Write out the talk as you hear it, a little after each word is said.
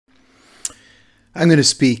I'm going to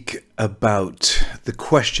speak about the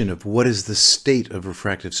question of what is the state of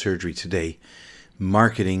refractive surgery today,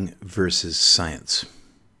 marketing versus science.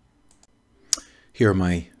 Here are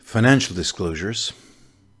my financial disclosures.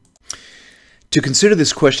 To consider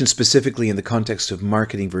this question specifically in the context of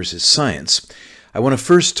marketing versus science, I want to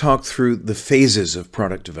first talk through the phases of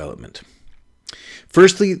product development.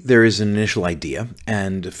 Firstly, there is an initial idea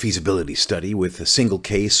and a feasibility study with a single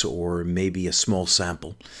case or maybe a small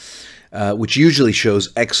sample, which usually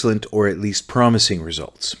shows excellent or at least promising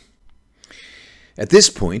results. At this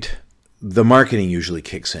point, the marketing usually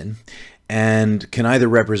kicks in and can either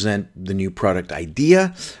represent the new product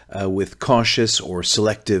idea with cautious or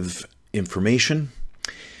selective information,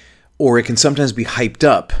 or it can sometimes be hyped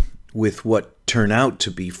up with what turn out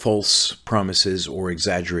to be false promises or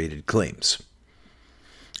exaggerated claims.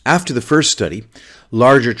 After the first study,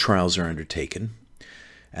 larger trials are undertaken,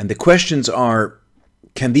 and the questions are: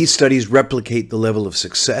 can these studies replicate the level of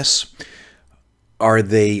success? Are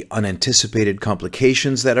they unanticipated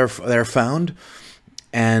complications that are found?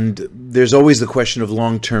 And there's always the question of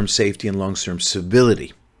long-term safety and long-term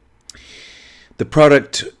stability. The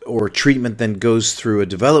product or treatment then goes through a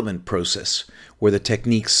development process where the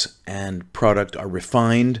techniques and product are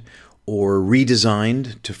refined or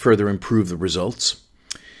redesigned to further improve the results.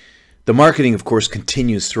 The marketing, of course,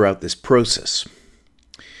 continues throughout this process.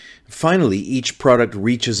 Finally, each product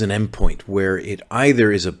reaches an endpoint where it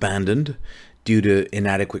either is abandoned due to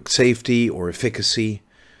inadequate safety or efficacy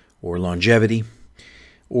or longevity,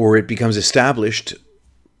 or it becomes established,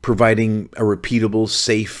 providing a repeatable,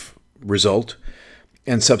 safe result,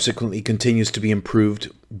 and subsequently continues to be improved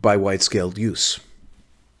by wide-scale use.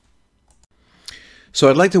 So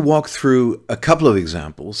I'd like to walk through a couple of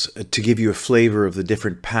examples to give you a flavor of the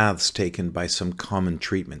different paths taken by some common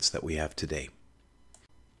treatments that we have today.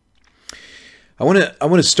 I want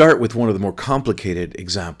to start with one of the more complicated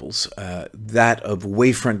examples, that of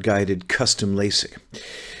Wavefront-Guided custom LASIK.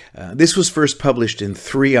 This was first published in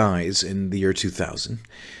 3 Eyes in the year 2000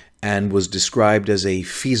 and was described as a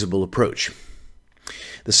feasible approach.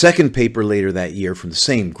 The second paper later that year from the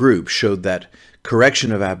same group showed that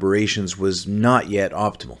correction of aberrations was not yet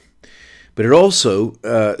optimal, but it also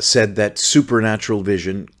said that supernatural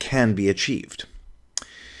vision can be achieved.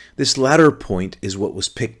 This latter point is what was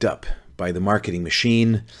picked up by the marketing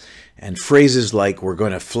machine, and phrases like "we're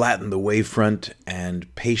going to flatten the wavefront"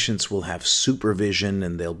 and "patients will have supervision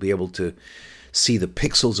and they'll be able to see the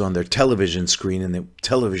pixels on their television screen and the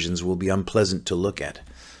televisions will be unpleasant to look at."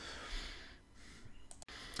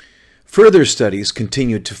 Further studies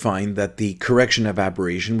continued to find that the correction of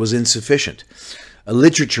aberration was insufficient. A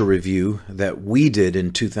literature review that we did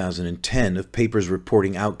in 2010 of papers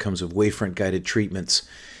reporting outcomes of wavefront-guided treatments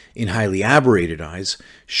in highly aberrated eyes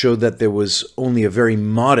showed that there was only a very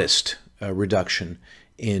modest reduction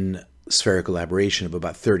in spherical aberration of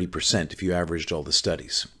about 30% if you averaged all the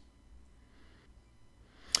studies.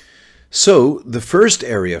 So the first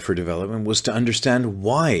area for development was to understand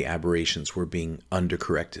why aberrations were being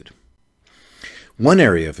undercorrected. One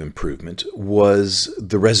area of improvement was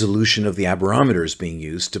the resolution of the aberrometers being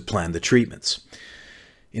used to plan the treatments.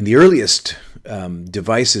 In the earliest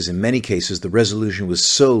devices, in many cases, the resolution was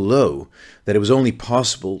so low that it was only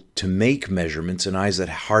possible to make measurements in eyes that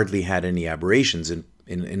hardly had any aberrations.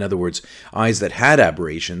 In other words, eyes that had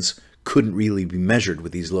aberrations couldn't really be measured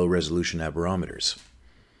with these low-resolution aberrometers.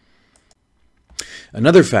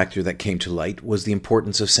 Another factor that came to light was the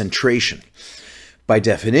importance of centration. By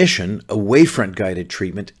definition, a wavefront-guided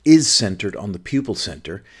treatment is centered on the pupil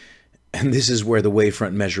center, and this is where the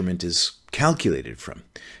wavefront measurement is calculated from.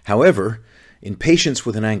 However, in patients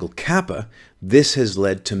with an angle kappa, this has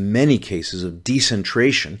led to many cases of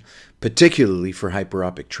decentration, particularly for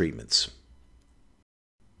hyperopic treatments.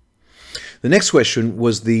 The next question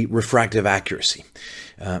was the refractive accuracy.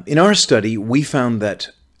 In our study, we found that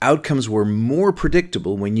outcomes were more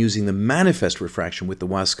predictable when using the manifest refraction with the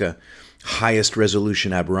TOSCA highest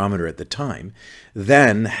resolution aberrometer at the time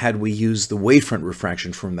than had we used the wavefront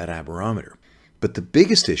refraction from that aberrometer. But the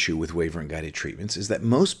biggest issue with wavefront-guided treatments is that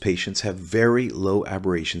most patients have very low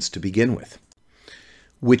aberrations to begin with,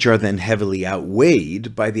 which are then heavily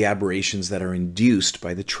outweighed by the aberrations that are induced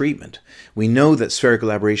by the treatment. We know that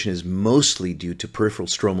spherical aberration is mostly due to peripheral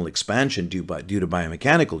stromal expansion due to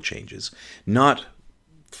biomechanical changes, not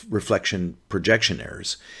reflection projection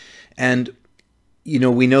errors. And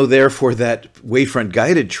we know therefore that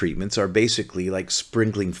wavefront-guided treatments are basically like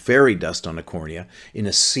sprinkling fairy dust on a cornea in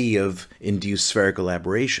a sea of induced spherical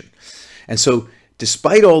aberration. And so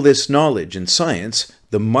despite all this knowledge and science,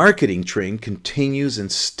 the marketing train continues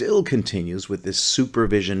and still continues with this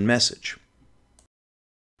supervision message.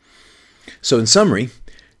 So in summary,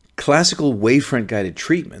 classical wavefront-guided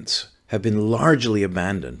treatments have been largely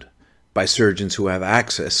abandoned by surgeons who have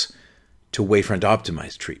access to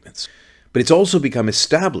wavefront-optimized treatments. But it's also become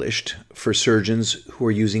established for surgeons who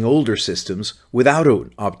are using older systems without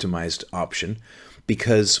an optimized option,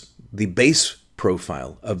 because the base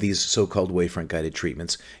profile of these so-called wavefront-guided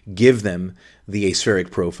treatments give them the aspheric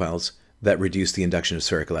profiles that reduce the induction of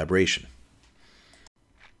spherical aberration.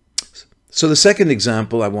 So the second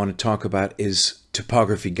example I want to talk about is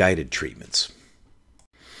topography-guided treatments.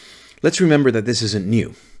 Let's remember that this isn't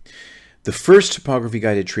new. The first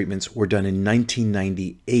topography-guided treatments were done in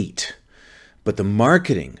 1998. But the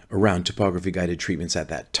marketing around topography-guided treatments at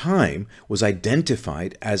that time was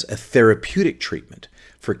identified as a therapeutic treatment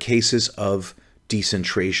for cases of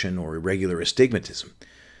decentration or irregular astigmatism.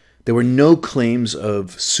 There were no claims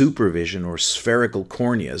of supervision or spherical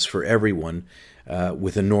corneas for everyone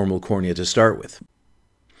with a normal cornea to start with.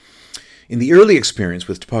 In the early experience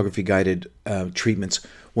with topography-guided treatments,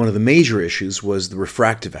 one of the major issues was the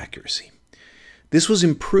refractive accuracy. This was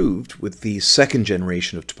improved with the second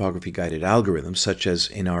generation of topography-guided algorithms, such as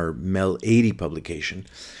in our MEL 80 publication,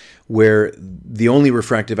 where the only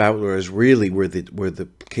refractive outliers really were the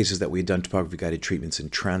cases that we had done topography-guided treatments in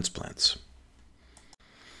transplants.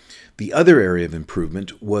 The other area of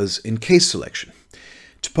improvement was in case selection.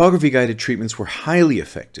 Topography-guided treatments were highly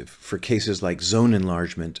effective for cases like zone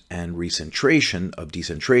enlargement and recentration of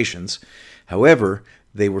decentrations. However,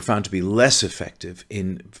 they were found to be less effective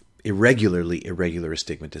in irregular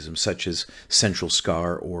astigmatism, such as central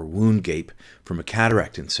scar or wound gape from a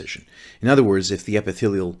cataract incision. In other words, if the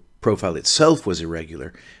epithelial profile itself was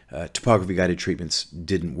irregular, topography-guided treatments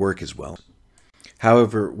didn't work as well.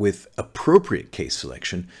 However, with appropriate case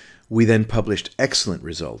selection, we then published excellent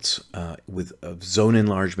results of zone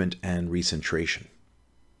enlargement and recentration.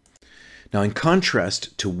 Now, in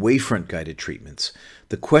contrast to wavefront-guided treatments,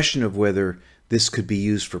 the question of whether this could be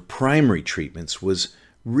used for primary treatments was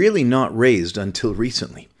really not raised until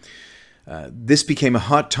recently. This became a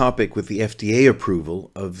hot topic with the FDA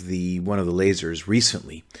approval of one of the lasers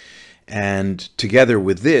recently. And together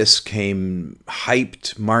with this came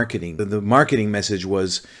hyped marketing. The marketing message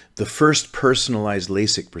was the first personalized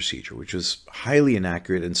LASIK procedure, which was highly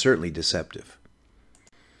inaccurate and certainly deceptive.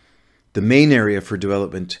 The main area for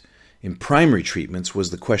development in primary treatments was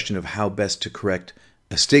the question of how best to correct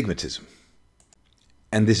astigmatism.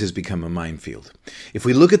 And this has become a minefield. If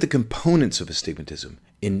we look at the components of astigmatism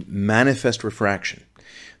in manifest refraction,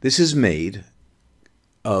 this is made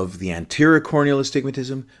of the anterior corneal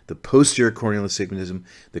astigmatism, the posterior corneal astigmatism,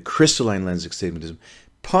 the crystalline lens astigmatism,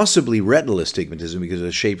 possibly retinal astigmatism because of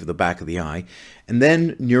the shape of the back of the eye, and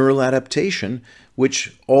then neural adaptation,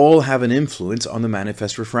 which all have an influence on the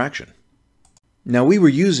manifest refraction. Now, we were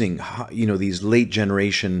using, these late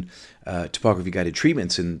generation topography-guided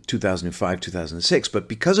treatments in 2005, 2006, but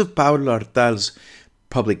because of Paulo Artal's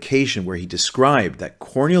publication where he described that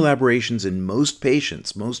corneal aberrations in most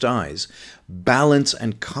patients, most eyes, balance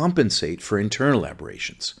and compensate for internal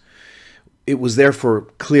aberrations, it was therefore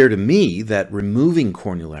clear to me that removing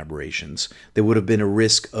corneal aberrations, there would have been a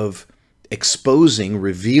risk of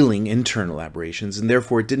revealing internal aberrations, and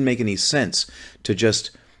therefore it didn't make any sense to just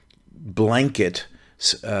blanket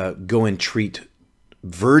go and treat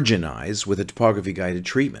virgin eyes with a topography-guided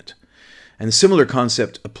treatment. And a similar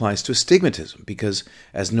concept applies to astigmatism because,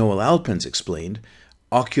 as Noel Alpens explained,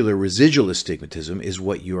 ocular residual astigmatism is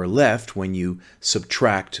what you are left when you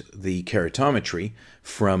subtract the keratometry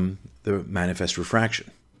from the manifest refraction.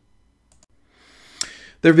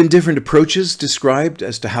 There have been different approaches described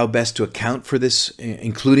as to how best to account for this,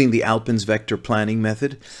 including the Alpens vector planning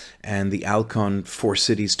method and the Alcon Four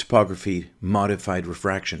Cities topography modified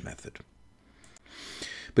refraction method.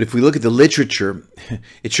 But if we look at the literature,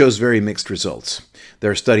 it shows very mixed results.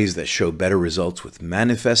 There are studies that show better results with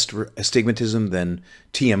manifest astigmatism than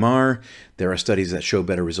TMR. There are studies that show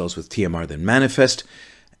better results with TMR than manifest.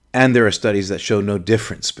 And there are studies that show no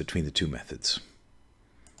difference between the two methods.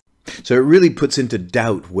 So it really puts into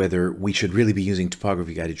doubt whether we should really be using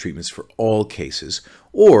topography-guided treatments for all cases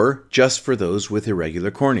or just for those with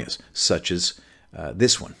irregular corneas, such as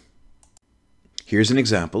this one. Here's an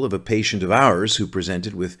example of a patient of ours who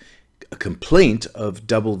presented with a complaint of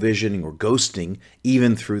double visioning or ghosting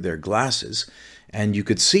even through their glasses, and you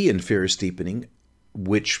could see inferior steepening,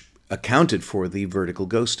 which accounted for the vertical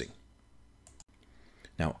ghosting.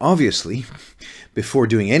 Now, obviously, before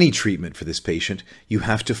doing any treatment for this patient, you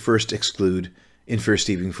have to first exclude inferior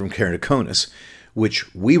steepening from keratoconus,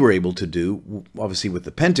 which we were able to do, obviously with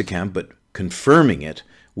the pentacam, but confirming it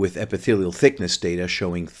with epithelial thickness data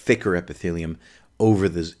showing thicker epithelium over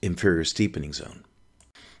the inferior steepening zone.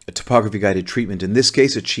 A topography-guided treatment in this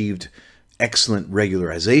case achieved excellent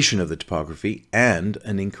regularization of the topography and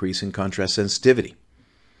an increase in contrast sensitivity.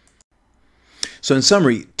 So in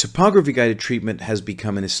summary, topography-guided treatment has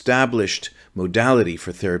become an established modality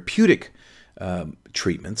for therapeutic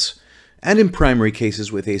treatments and in primary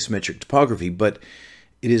cases with asymmetric topography, but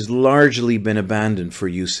it has largely been abandoned for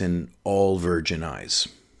use in all virgin eyes.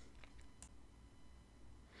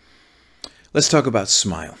 Let's talk about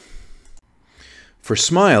SMILE. For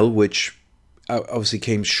SMILE, which obviously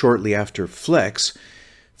came shortly after FLEX,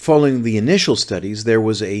 following the initial studies, there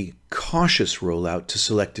was a cautious rollout to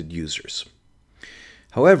selected users.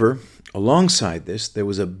 However, alongside this, there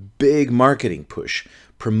was a big marketing push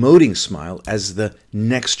promoting SMILE as the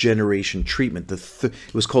next generation treatment. It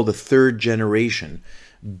was called the third generation,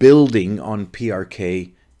 building on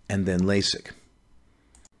PRK and then LASIK.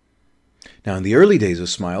 Now, in the early days of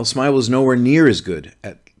SMILE, SMILE was nowhere near as good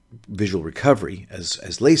at visual recovery as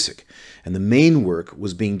LASIK, and the main work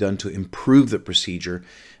was being done to improve the procedure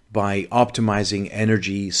by optimizing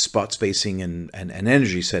energy, spot spacing, and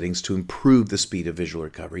energy settings to improve the speed of visual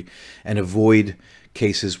recovery and avoid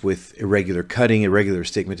cases with irregular cutting, irregular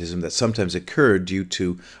astigmatism that sometimes occurred due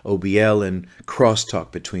to OBL and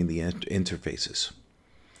crosstalk between the interfaces.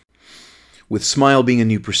 With SMILE being a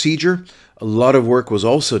new procedure, a lot of work was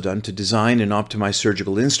also done to design and optimize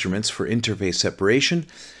surgical instruments for interface separation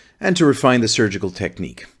and to refine the surgical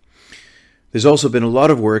technique. There's also been a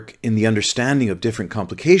lot of work in the understanding of different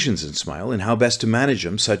complications in SMILE and how best to manage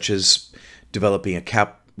them, such as developing a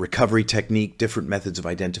cap recovery technique, different methods of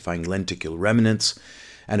identifying lenticule remnants,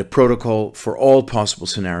 and a protocol for all possible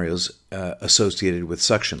scenarios associated with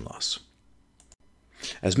suction loss.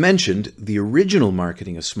 As mentioned, the original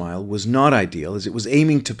marketing of SMILE was not ideal, as it was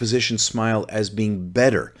aiming to position SMILE as being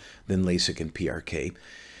better than LASIK and PRK.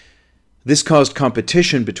 This caused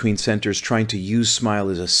competition between centers trying to use SMILE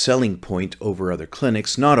as a selling point over other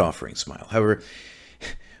clinics not offering SMILE. However,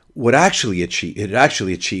 what it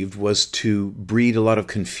actually achieved was to breed a lot of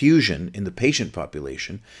confusion in the patient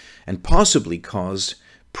population and possibly caused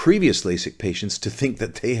previous LASIK patients to think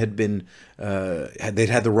that they had been they'd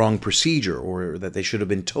had the wrong procedure, or that they should have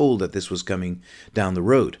been told that this was coming down the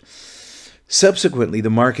road. Subsequently,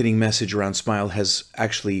 the marketing message around SMILE has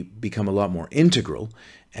actually become a lot more integral,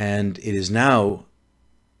 and it is now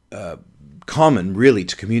common, really,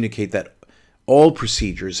 to communicate that all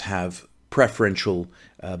procedures have preferential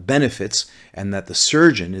benefits, and that the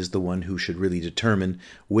surgeon is the one who should really determine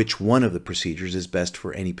which one of the procedures is best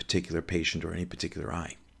for any particular patient or any particular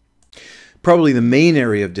eye. Probably the main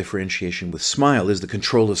area of differentiation with SMILE is the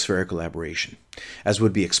control of spherical aberration. As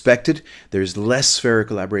would be expected, there is less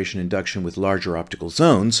spherical aberration induction with larger optical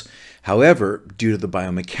zones. However, due to the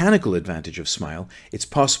biomechanical advantage of SMILE, it's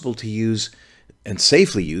possible to use and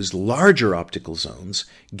safely use larger optical zones,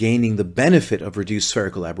 gaining the benefit of reduced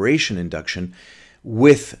spherical aberration induction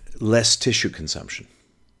with less tissue consumption.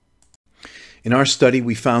 In our study,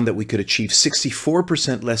 we found that we could achieve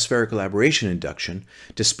 64% less spherical aberration induction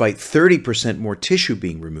despite 30% more tissue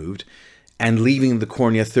being removed and leaving the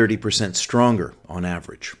cornea 30% stronger on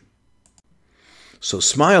average. So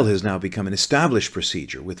SMILE has now become an established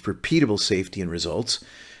procedure with repeatable safety and results,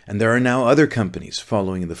 and there are now other companies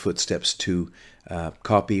following in the footsteps to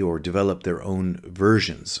copy or develop their own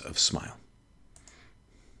versions of SMILE.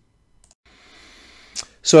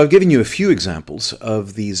 So I've given you a few examples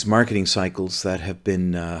of these marketing cycles that have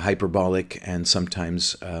been hyperbolic and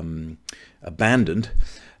sometimes abandoned.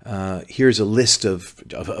 Here's a list of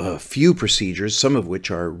a few procedures, some of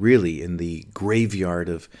which are really in the graveyard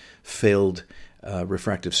of failed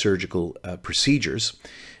refractive surgical procedures.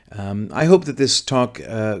 I hope that this talk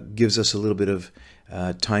gives us a little bit of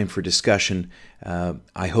time for discussion.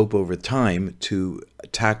 I hope over time to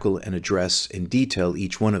tackle and address in detail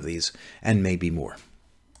each one of these, and maybe more.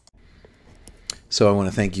 So I want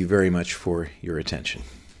to thank you very much for your attention.